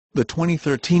The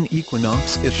 2013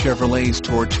 Equinox is Chevrolet's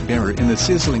torchbearer in the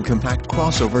sizzling compact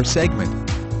crossover segment.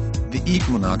 The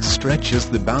Equinox stretches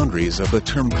the boundaries of the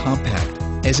term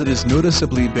compact, as it is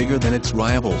noticeably bigger than its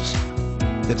rivals.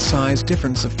 Its size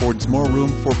difference affords more room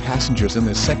for passengers in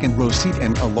the second row seat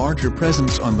and a larger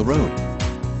presence on the road.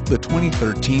 The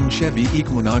 2013 Chevy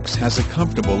Equinox has a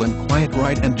comfortable and quiet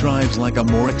ride and drives like a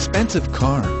more expensive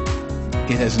car.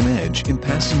 It has an edge in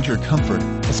passenger comfort,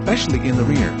 especially in the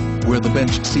rear, where the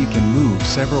bench seat can move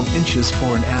several inches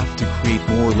fore and aft to create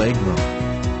more legroom.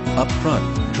 Up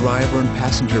front, driver and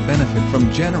passenger benefit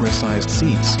from generous-sized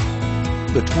seats.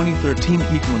 The 2013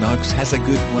 Equinox has a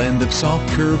good blend of soft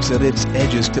curves at its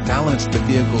edges to balance the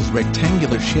vehicle's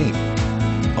rectangular shape.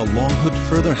 A long hood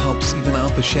further helps even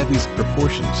out the Chevy's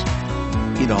proportions.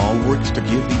 It all works to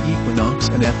give the Equinox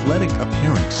an athletic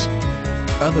appearance.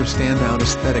 Other standout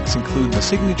aesthetics include the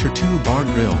signature 2-bar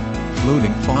grille,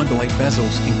 floating foglight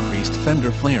bezels and creased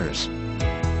fender flares.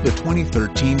 The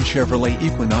 2013 Chevrolet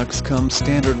Equinox comes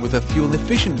standard with a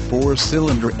fuel-efficient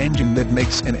 4-cylinder engine that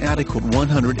makes an adequate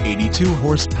 182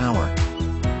 horsepower.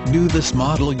 New this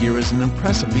model year is an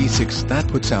impressive V6 that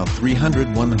puts out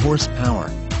 301 horsepower.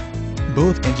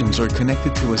 Both engines are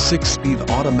connected to a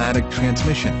 6-speed automatic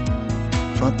transmission.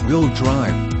 Front-wheel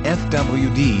drive,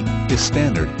 FWD, is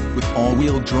standard, with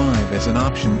all-wheel drive as an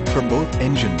option for both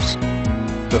engines.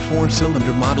 The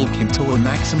 4-cylinder model can tow a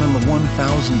maximum of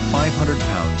 1,500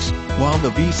 pounds, while the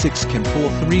V6 can pull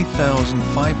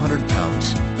 3,500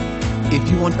 pounds. If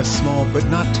you want a small but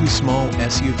not too small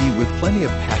SUV with plenty of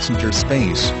passenger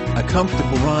space, a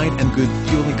comfortable ride and good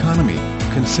fuel economy,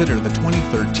 consider the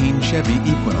 2013 Chevy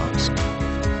Equinox.